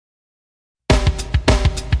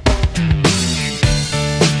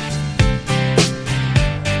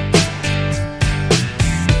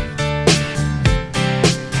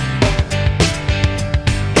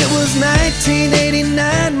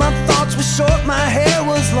thought my hair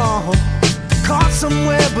was long, caught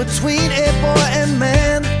somewhere between a boy and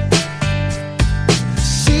man.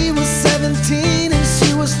 She was 17 and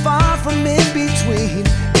she was far from in between.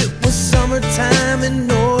 It was summertime in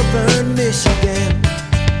northern Michigan.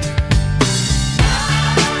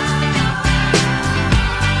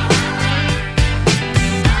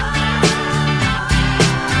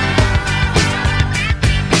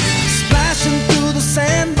 Splashing through the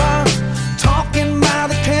sandbar, talking by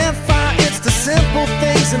the campfire. It's the simple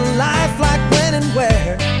things in life, like when and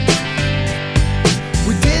where.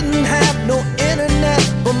 We didn't have no internet,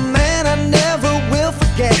 but man, I never will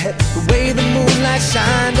forget the way the moonlight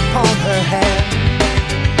shined upon her hair.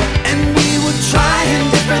 And we were trying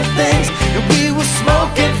different things, and we were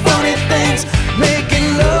smoking funny things, making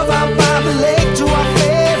love out by the lake to our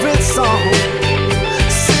favorite song,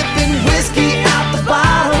 sipping whiskey out the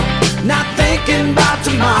bottle, not thinking about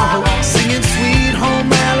tomorrow, singing Sweet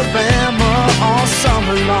Home Alabama all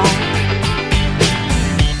summer long.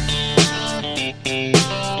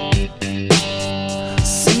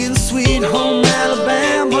 Singing Sweet Home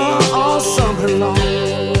Alabama all summer long.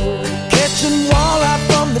 Catching walleye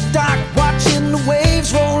from the dock, watching the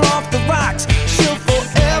waves roll off the rocks. She'll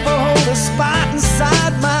forever hold a spot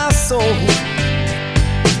inside my soul.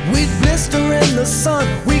 We'd blister in the sun,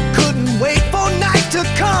 we couldn't wait for night to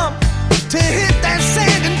come to hit that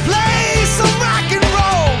sand and play some rock and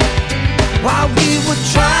roll. While we were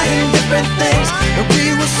trying different things, and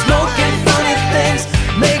we were smoking funny things,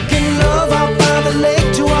 making love out by the lake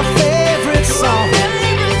to our favorite song,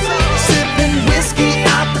 sipping whiskey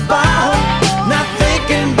out the bottle, not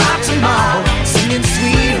thinking about tomorrow, singing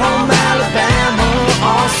Sweet Home Alabama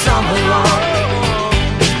all summer long.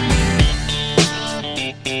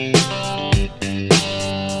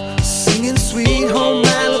 Singing Sweet Home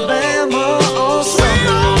Alabama all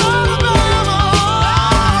summer long.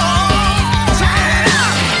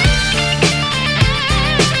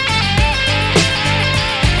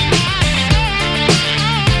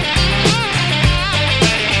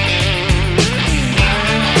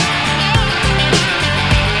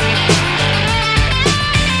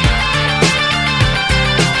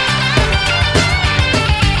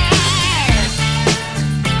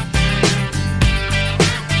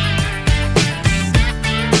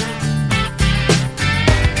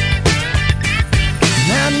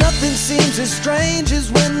 Nothing seems as strange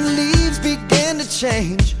as when the leaves begin to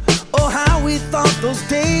change. Oh, how we thought those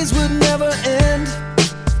days would never end.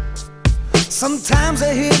 Sometimes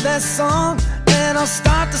I hear that song and I'll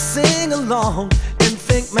start to sing along and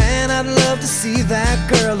think, man, I'd love to see that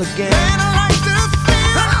girl again. Man, I'd like to see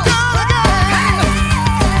that girl again.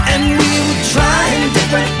 And we were trying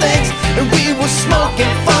different things, and we were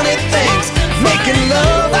smoking funny things, making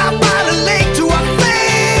love out by the lake to our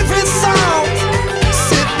favorite songs,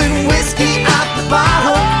 sipping whiskey out the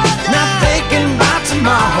bottle, not thinking about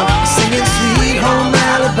tomorrow, singing Sweet Home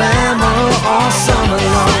Alabama all summer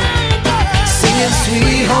long. Singing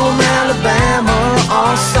Sweet Home Alabama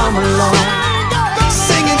all summer long.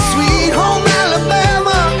 Singing Sweet Home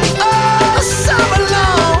Alabama all summer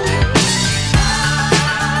long.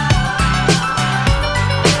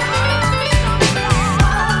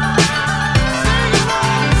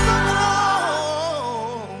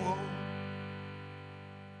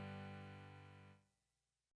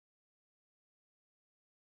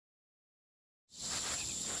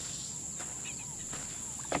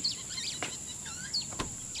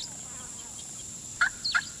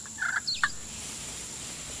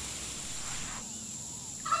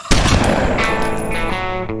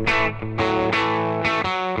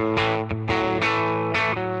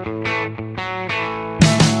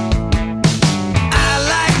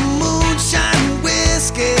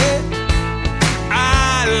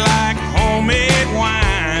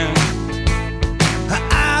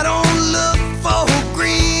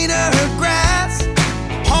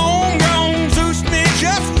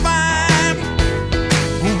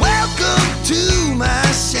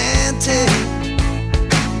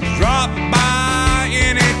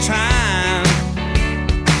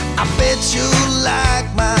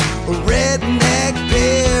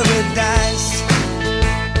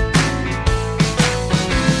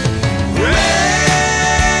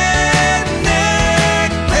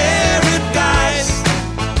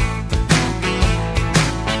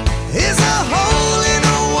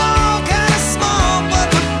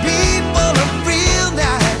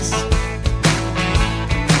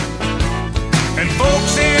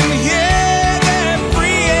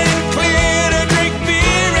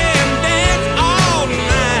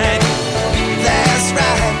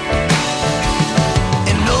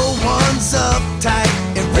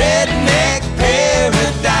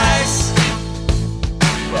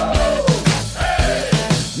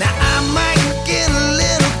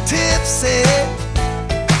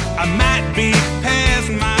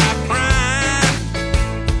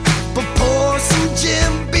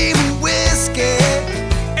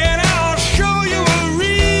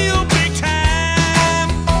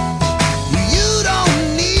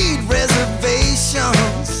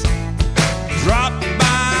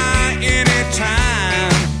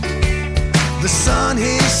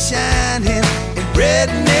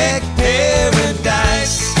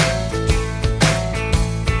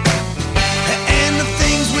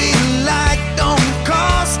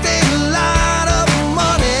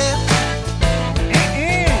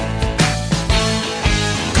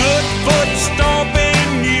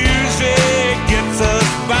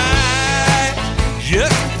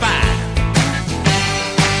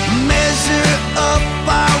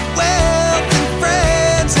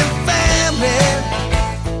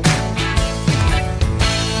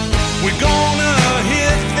 We're gonna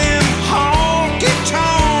hit them honky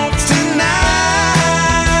tonks tonight.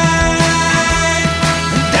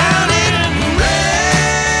 Down in redneck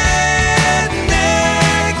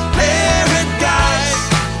paradise.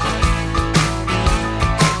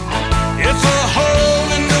 It's a hole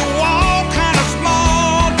in the wall, kind of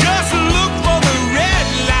small. Just look for the red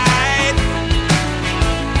light.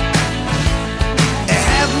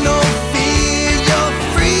 Have no fear, you're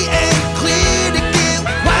free and clear to get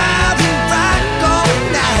wild and rock all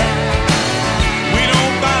night. We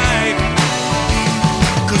don't bite,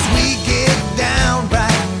 'cause we get down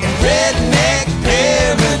right in redneck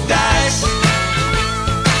paradise.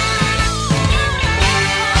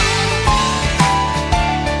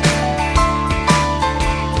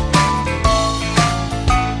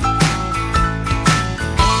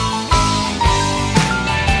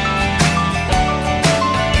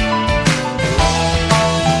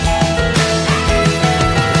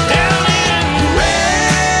 Down in redneck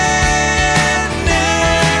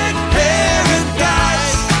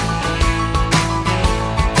paradise.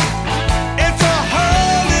 It's a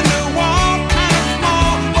hole in the wall, kind of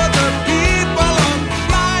small, but the people are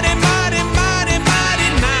mighty, mighty, mighty, mighty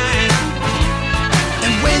nice.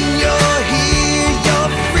 And when you're here,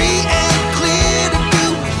 you're free and clear to do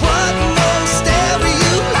what most ever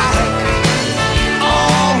you like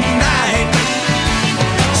all night.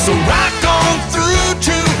 So rock on through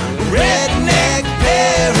to redneck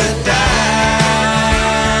paradise.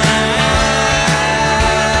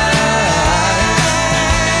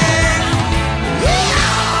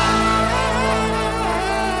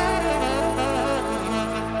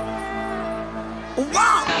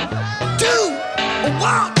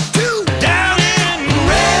 One, two, down in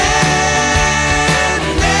redneck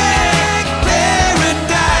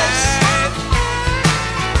paradise.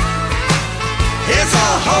 It's a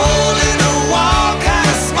hole in the wall, kind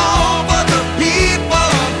of small, but the people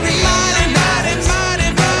are really mighty, mighty,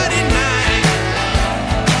 mighty nice.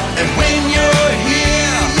 And when you're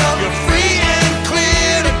here, you're free and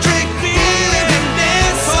clear to drink beer and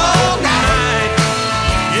dance all night.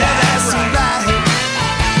 Yeah, that's right.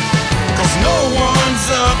 'Cause no one's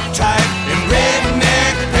uptight in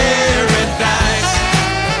redneck paradise.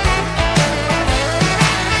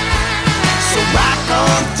 So rock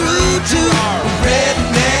on through to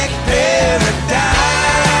redneck paradise.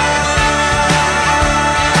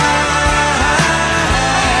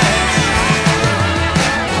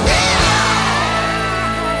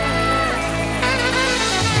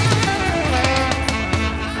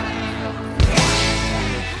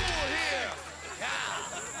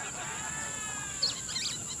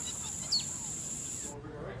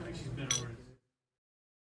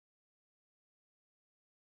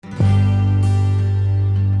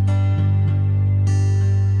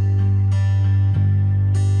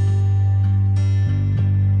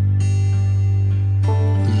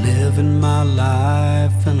 Living my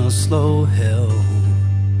life in a slow hell.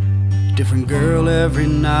 Different girl every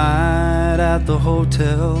night at the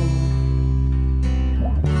hotel.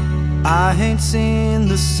 I ain't seen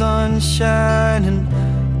the sunshine in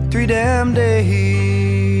 3 damn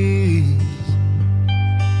days.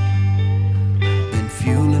 Been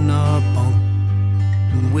fueling up on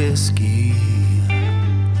whiskey.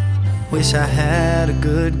 Wish I had a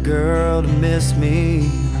good girl to miss me.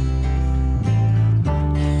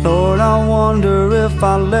 Lord, I wonder if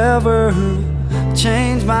I'll ever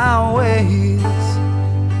change my ways.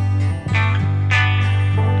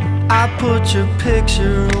 I put your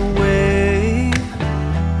picture away,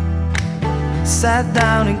 sat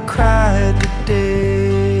down and cried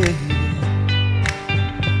today.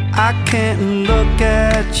 I can't look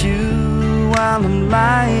at you while I'm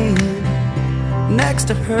lying next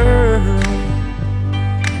to her.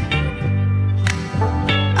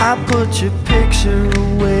 I put your picture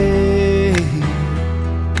away,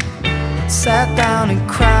 sat down and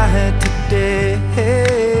cried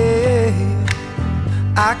today.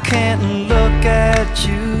 I can't look at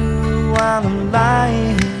you while I'm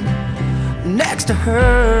lying next to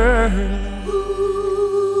her.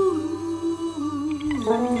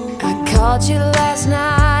 I called you last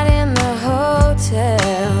night in the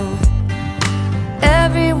hotel.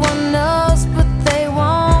 Everyone knows, but they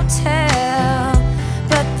won't tell.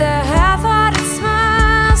 But their half-hearted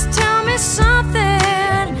smiles tell me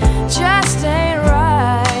something just ain't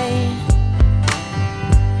right.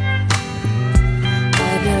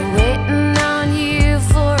 I've been waiting on you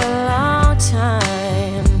for a long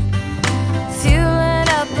time, fueling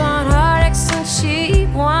up on heartaches and cheap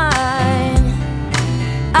wine.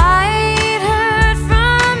 I ain't heard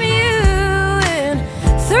from you in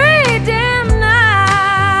 3 damn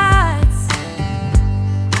nights.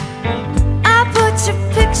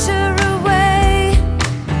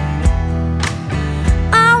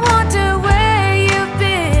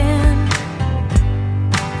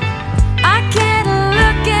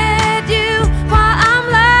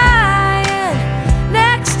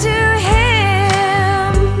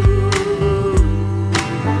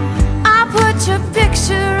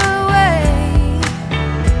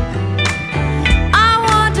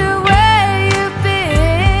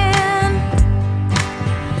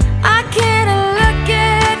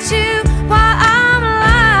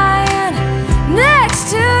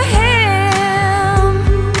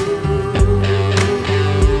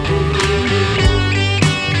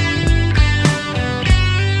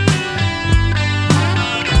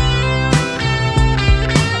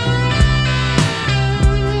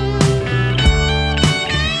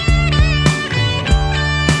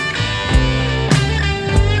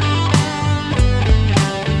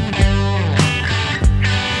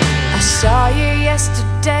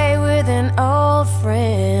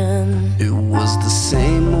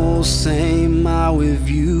 same. How have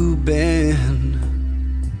you been?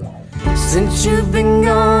 Since you've been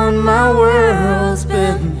gone, my world's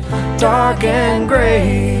been dark and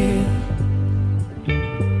gray.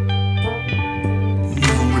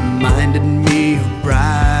 You reminded me of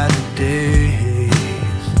brighter days.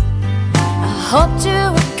 I hoped you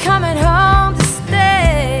were coming home to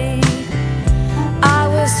stay. I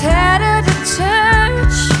was headed to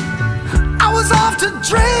church. I was off to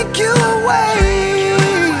drink you away.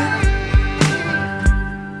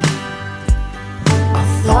 I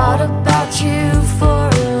thought about you for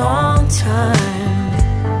a long time.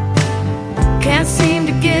 Can't seem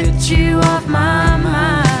to get you off my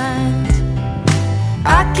mind.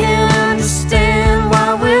 I can't understand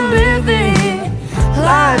why we're living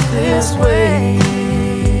life this way.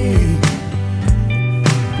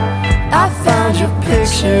 I found your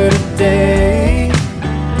picture today.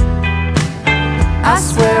 I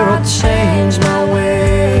swear I'll change my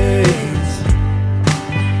ways.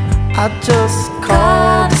 I just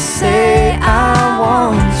called to say I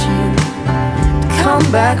want you to come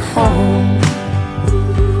back home.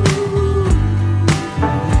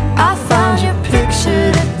 I found your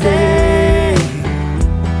picture today.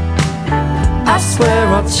 I swear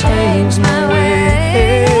I'll change my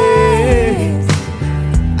ways.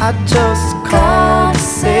 I just called to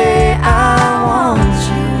say I want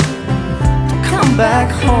you to come back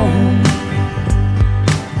home.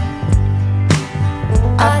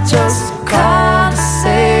 I just called to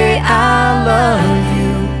say I love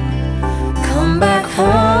you. Come back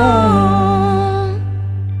home.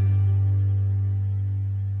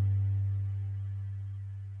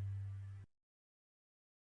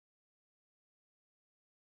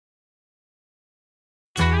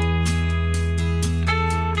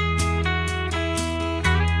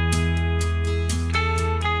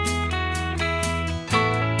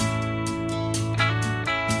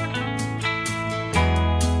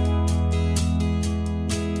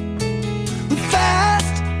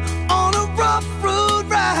 Fast on a rough road,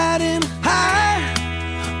 riding high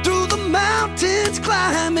through the mountains,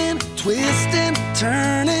 climbing, twisting,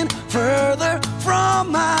 turning further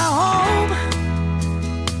from my home.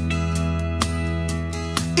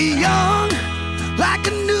 Young like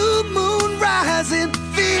a new moon rising,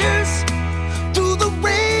 fierce through the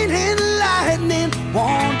rain and lightning,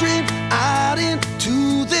 wandering out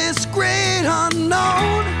into this great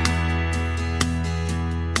unknown.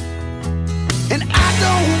 And I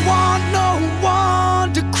don't want no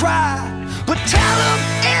one to cry, but tell them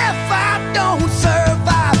if I don't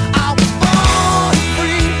survive, I was born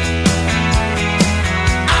free.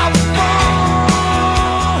 I was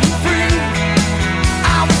born free.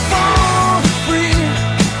 I was born free.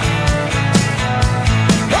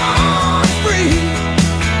 Born free.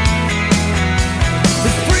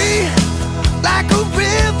 Free like a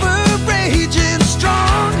river raging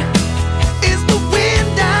strong is the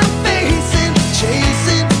wind I'm facing,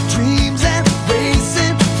 chasing dreams and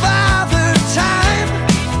racing Father Time.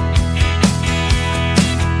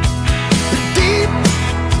 Deep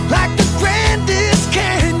like the grandest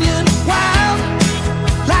canyon, wild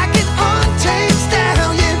like an untamed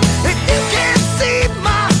stallion. If you can't see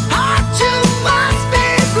my heart, you must be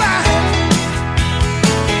blind.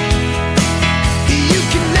 You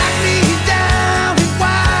can knock me down and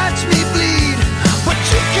watch me bleed, but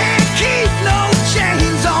you can't keep no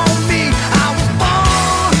chains on me. I was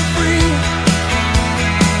born free.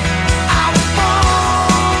 I was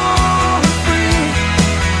born free.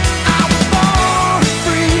 I was born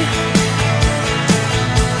free.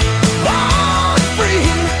 Born free.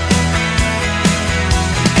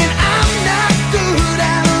 And I'm not good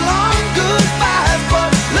at long goodbyes, but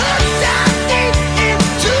look down deep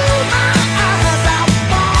into my eyes. I was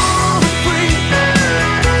born free.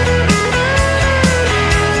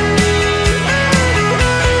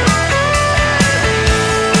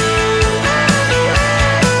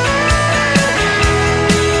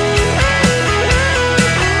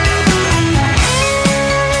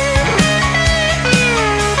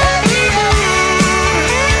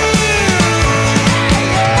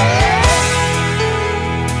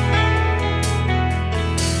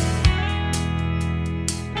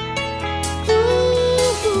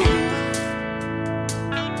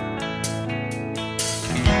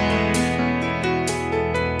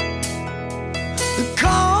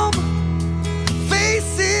 Calm,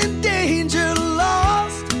 facing danger,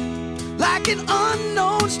 lost like an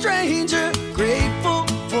unknown stranger, grateful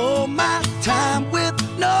for my time with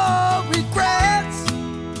no regrets.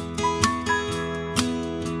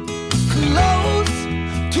 Close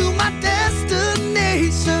to my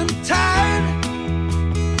destination, tired,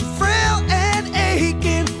 frail and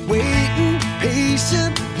aching, waiting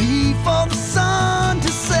patiently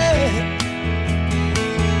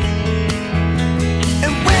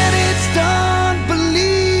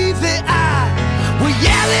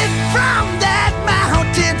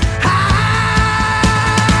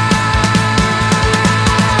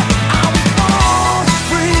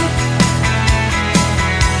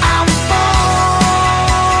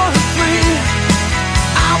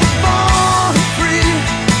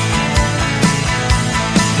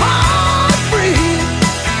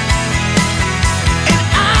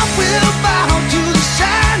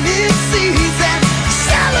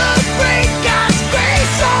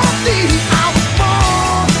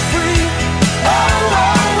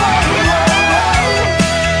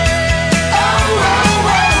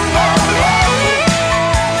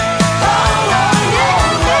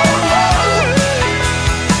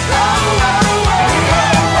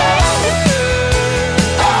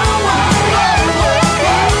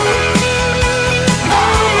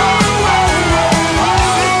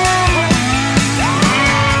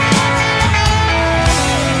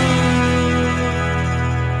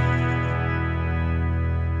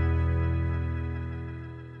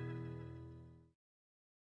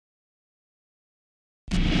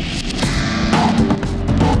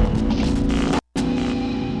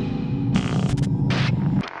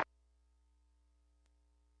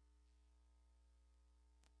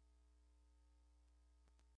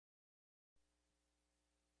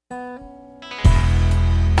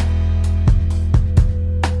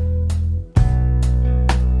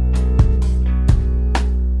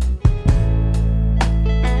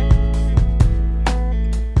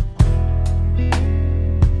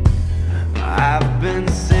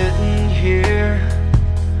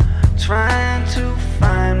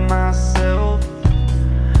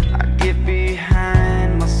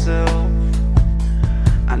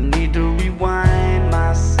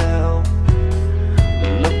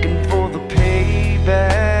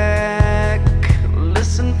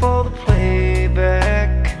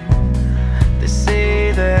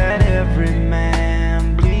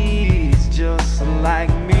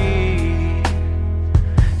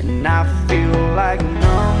and I feel like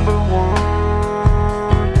number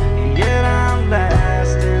one, and yet I'm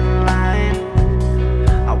last in line.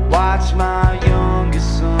 I watch my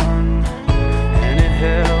youngest son, and it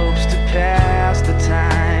helps to pass the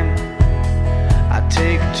time. I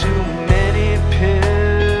take too many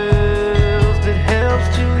pills that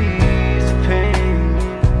helps to ease the pain.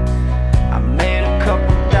 I made a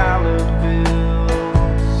couple dollar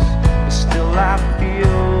bills, but still I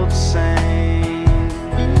feel the same.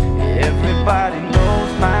 Everybody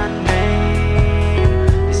knows my name,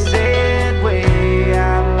 they say it way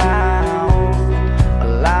out loud. A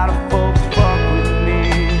lot of folks fuck with me,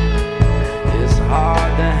 it's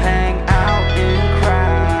hard to hang out in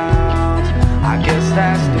crowds. I guess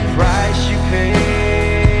that's the price you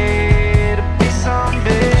pay to be some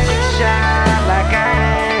big shot like I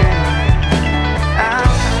am.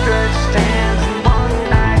 Outstretched hands and one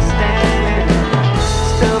night stand,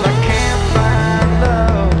 still I can't find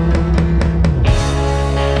love.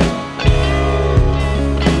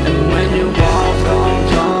 And when your walls come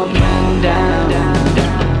tumbling down,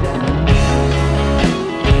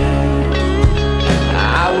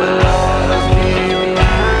 I will always be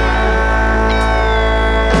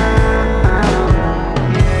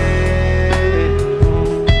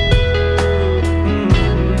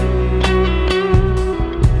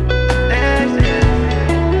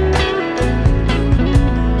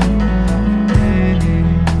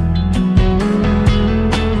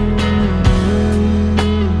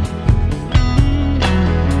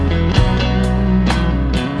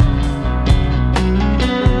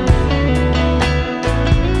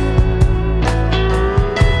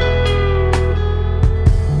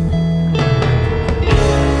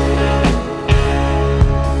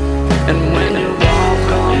and when your walls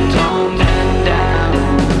come tumbling down,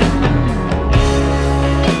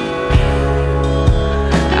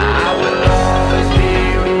 I will always be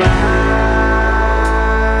around.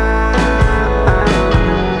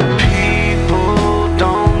 People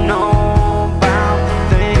don't know about the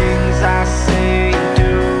things I say and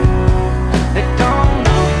do. They don't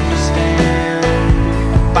understand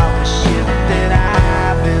about the shit that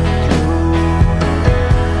I've been through.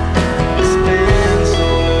 It's been so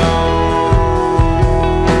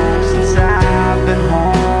long since I've been home.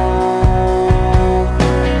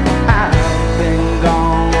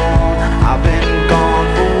 I've been gone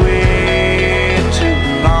for way too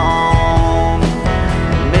long.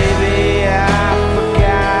 Maybe I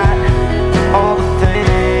forgot all the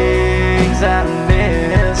things I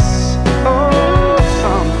miss. Oh,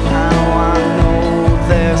 somehow I know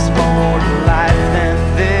there's more to life than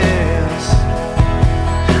this.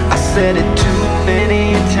 I said it too many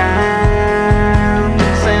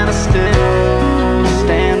times, and I still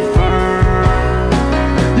stand firm.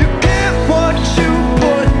 You get what you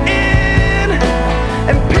put in,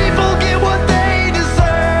 and people get what they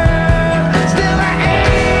deserve. Still I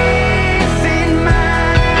ain't seen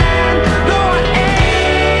mine, no I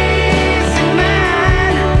ain't seen mine.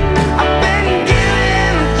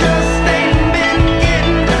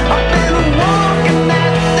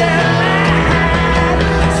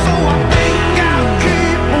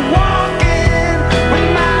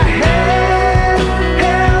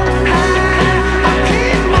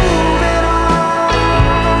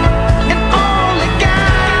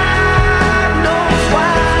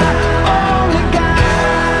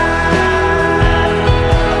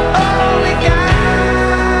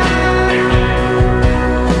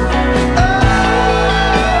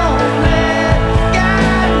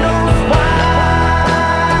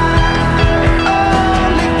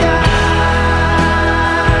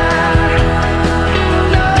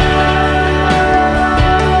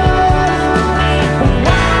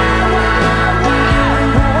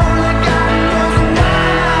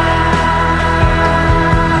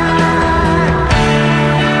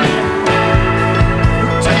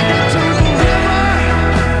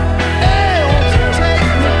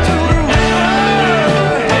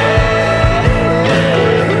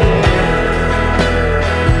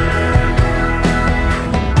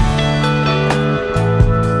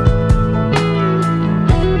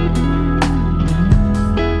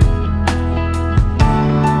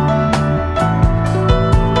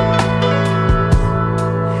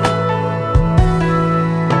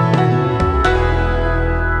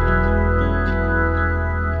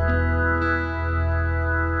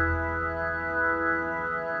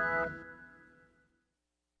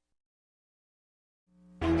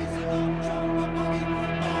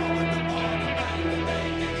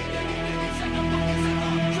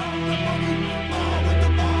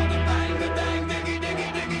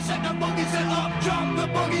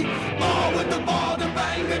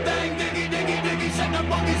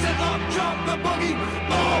 boogie, said up, drop the boogie.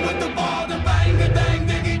 Ball with the ball, the bang, the dang,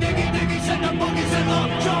 diggy, diggy, diggy, said the boogie, said up,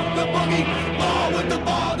 drop the boogie. Ball with the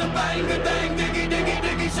ball, the bang, the dang, diggy, diggy,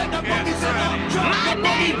 diggy, said the boogie, said up, drop the boogie. My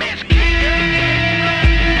name is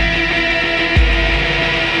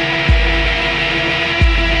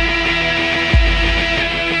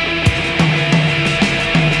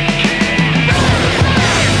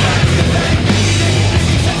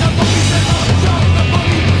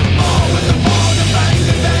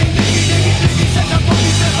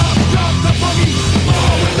Drop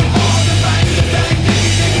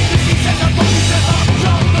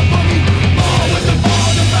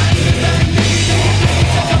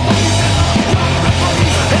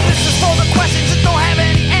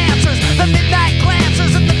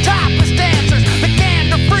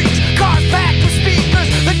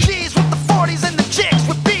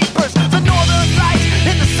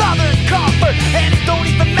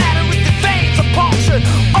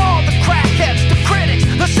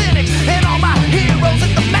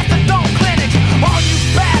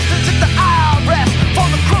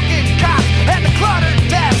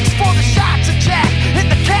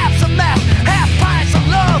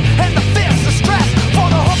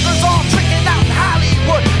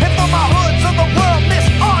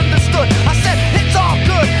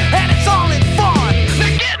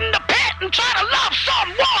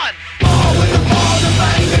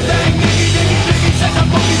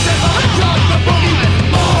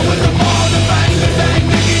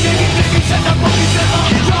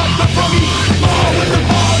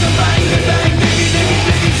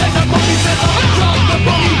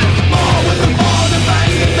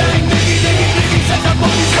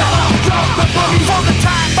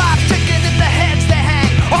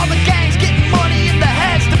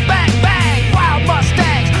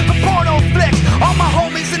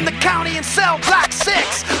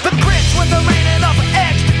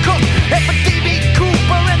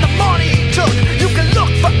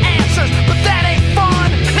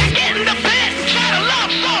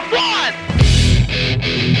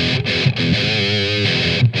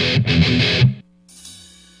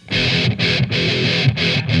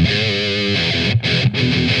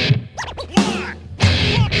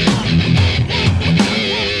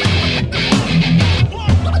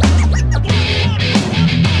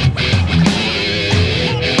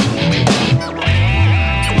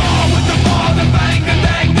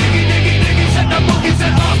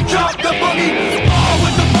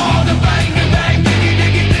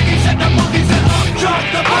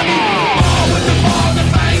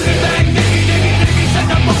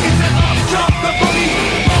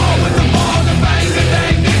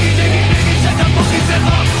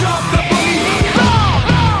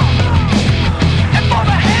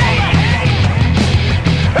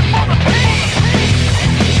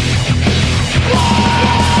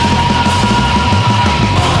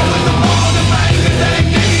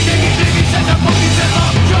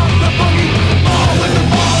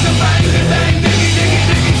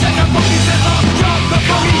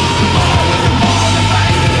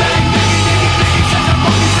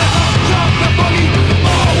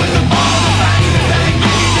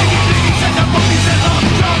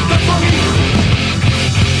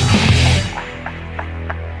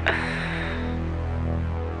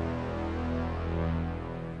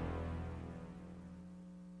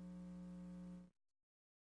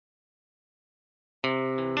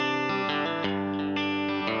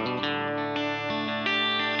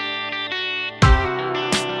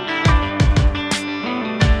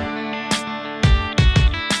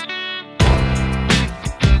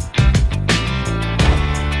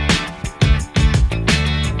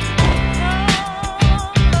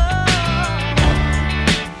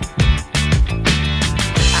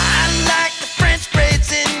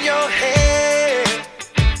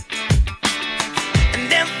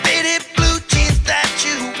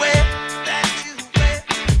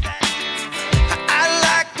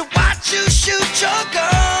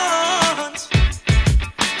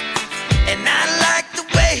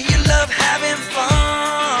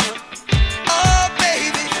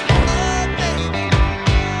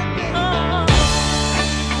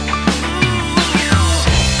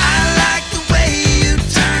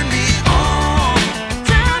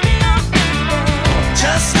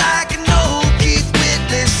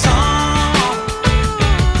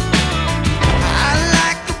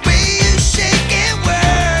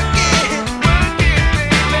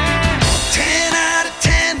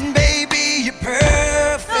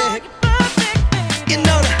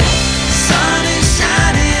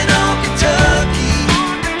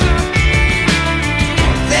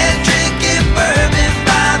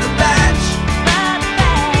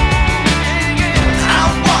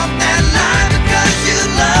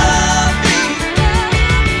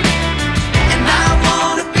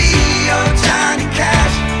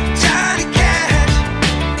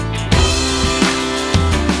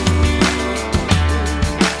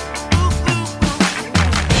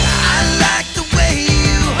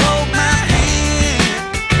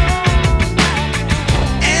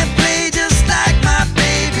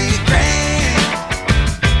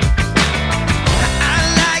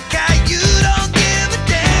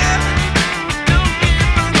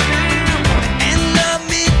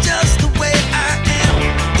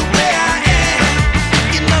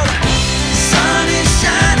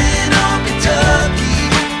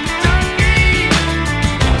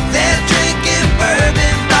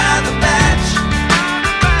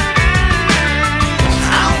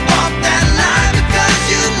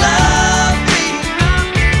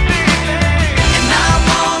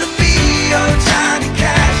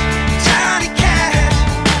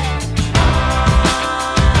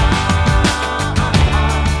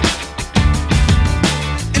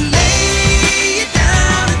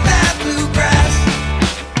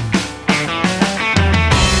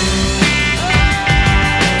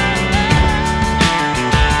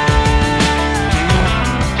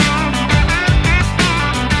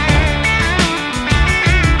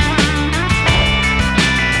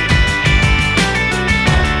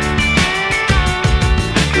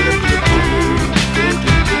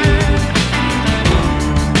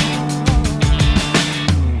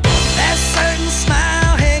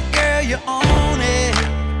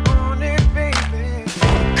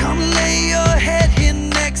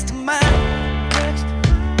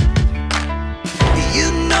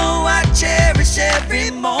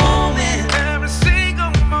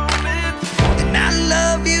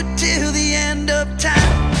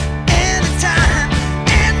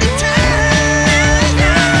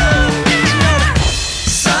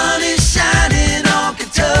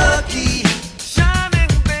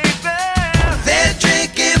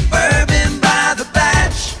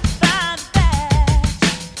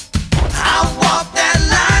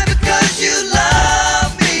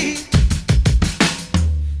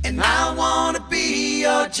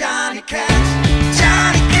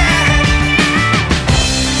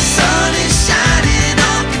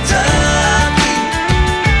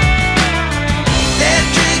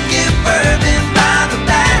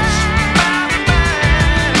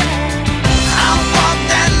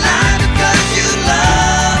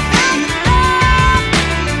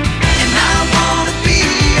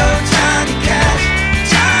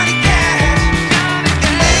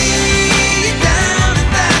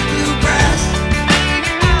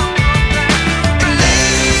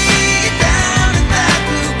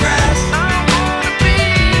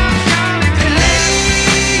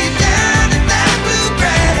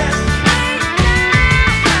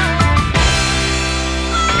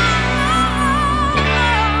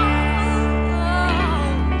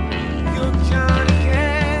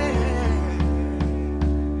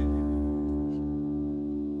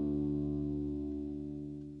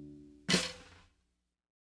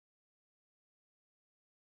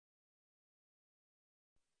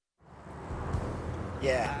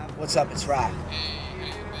Yeah, what's up? It's Rock. Hey,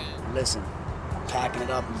 man. Listen, I'm packing it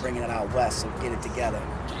up and bringing it out west, so get it together.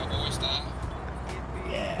 Cowboy style?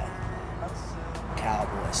 Yeah,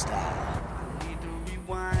 cowboy style. I need to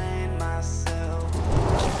rewind myself.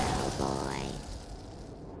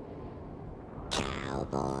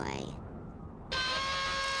 Cowboy.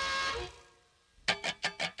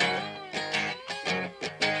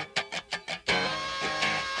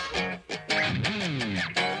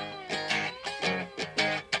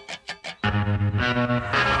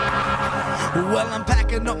 Well, I'm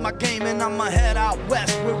packing up my game and I'ma head out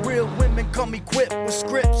west, where real women come equipped with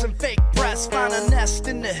scripts and fake breasts. Find a nest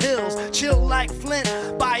in the hills, chill like Flint.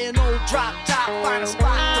 Buy an old drop top, find a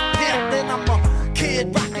spot to pimp. Then I'm a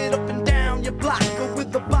kid, rock it up and down your block, go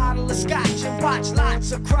with a bottle of scotch and watch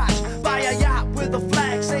lots of crotch. Buy a yacht with a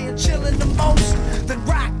flag saying chillin' the most. Then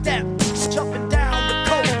rock that jumping down the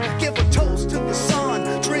coast. Give a toast to the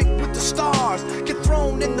sun, drink with the stars. Get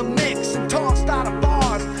thrown in the mix and tossed out of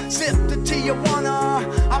bars. Sip the Tijuana,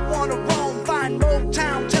 I wanna roam. Find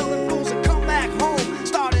Motown, telling fools to come back home.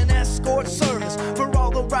 Start an escort service for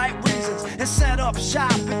all the right reasons, and set up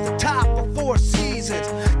shop at the top of Four Seasons.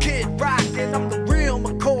 Kid Rock and I'm the real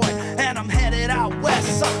McCoy, and I'm headed out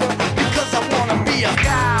west, sucker, because I wanna be a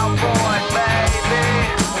cowboy, baby.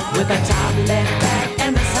 With a top left back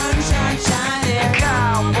and the sunshine shining.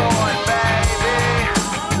 Cowboy, baby.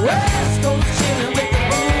 West Coast chillin' with the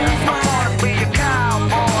boom fire. Be a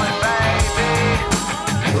cowboy, baby.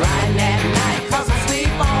 Riding at night 'cause I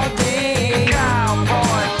sleep all day.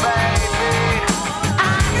 Cowboy, baby. I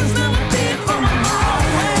can smell a bit from a mile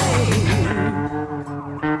away.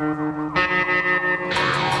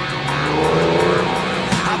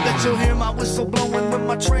 I bet you'll hear my whistle blowing when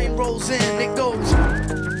my train rolls in. It goes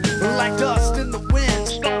like dust in the wind.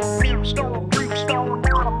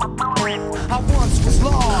 I once was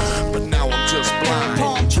lost, But now I'm just blind.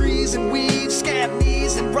 palm trees and weeds, scab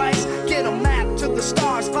knees and rice. Get a map to the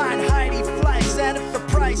stars, find Heidi flights. And if the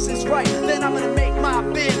price is right, then I'm gonna make my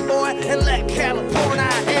bid, boy, and let California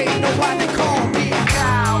know why they call me a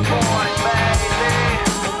cowboy, baby.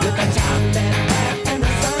 With a top left back and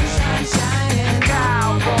the sunshine shining.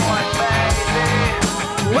 Cowboy, baby.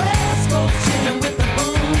 West Coast chillin' with the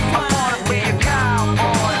boom fire. Be a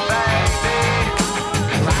cowboy, baby.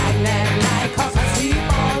 Riding at night 'cause I sleep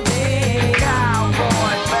all day.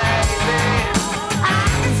 Cowboy, baby. I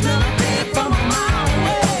can smell a pig from a mile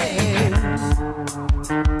away.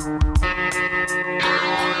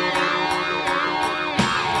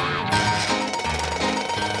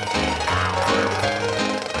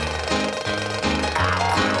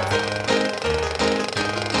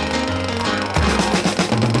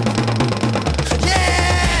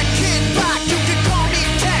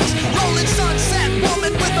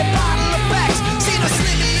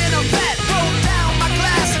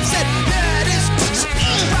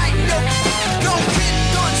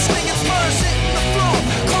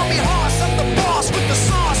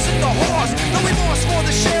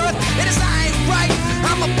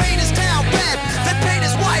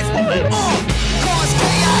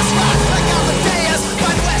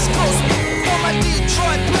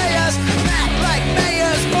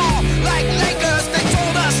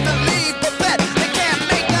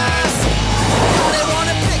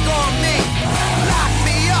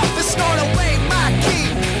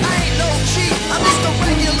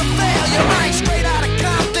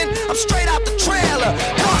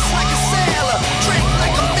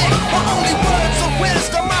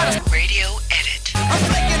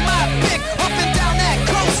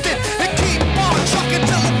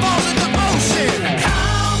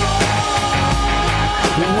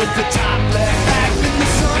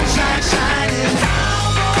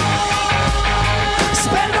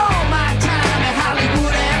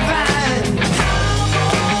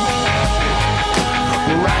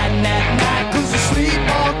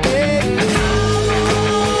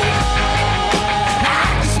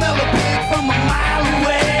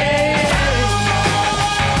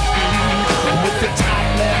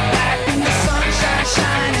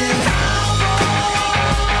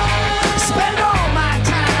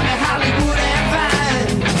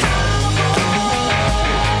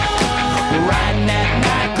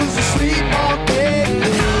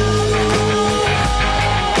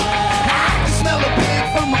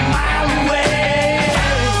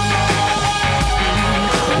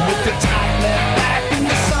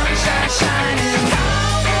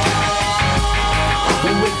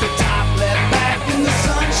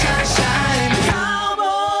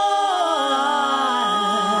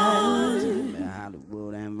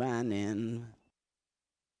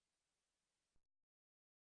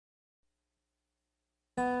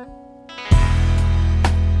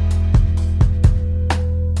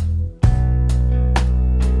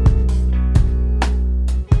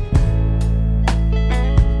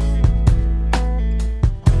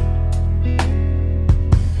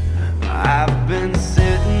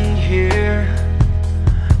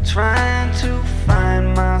 trying to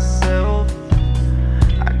find myself.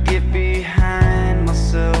 I get behind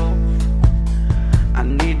myself. I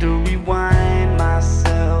need to rewind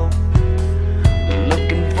myself.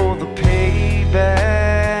 Looking for the payback.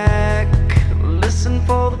 Listen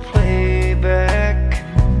for the playback.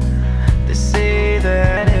 They say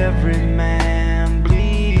that every man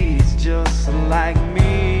bleeds just like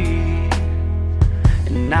me,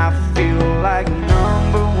 and I feel like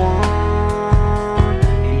number one,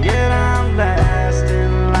 yet I'm last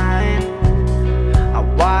in line. I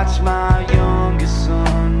watch my youngest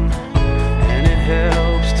son, and it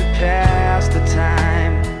helps to pass the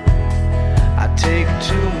time. I take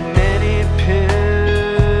too many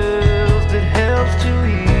pills that helps to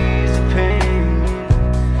ease the pain.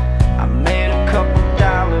 I made a couple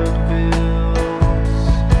dollar bills,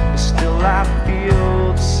 but still I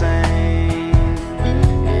feel the same.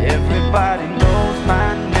 Everybody knows my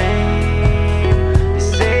name. They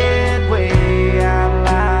say it way out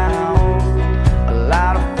loud. A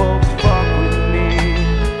lot of folks fuck with me.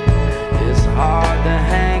 It's hard to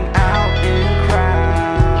hang out in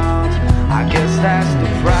crowds. I guess that's the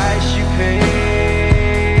price you pay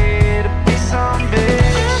to be some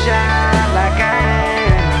big shot like I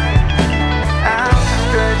am.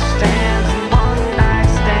 Outstretched hands and one night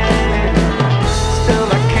stands. Still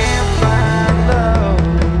I can't find love.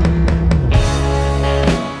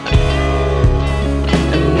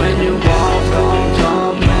 And when your walls come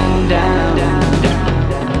tumbling down,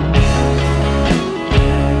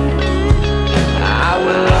 I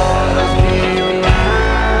will always be around.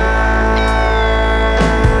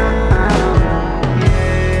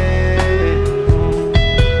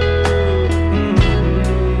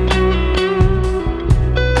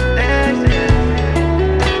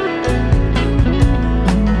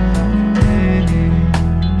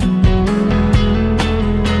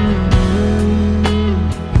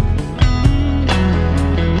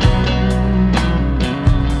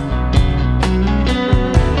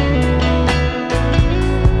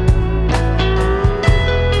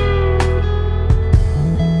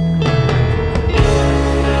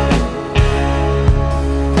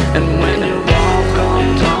 And when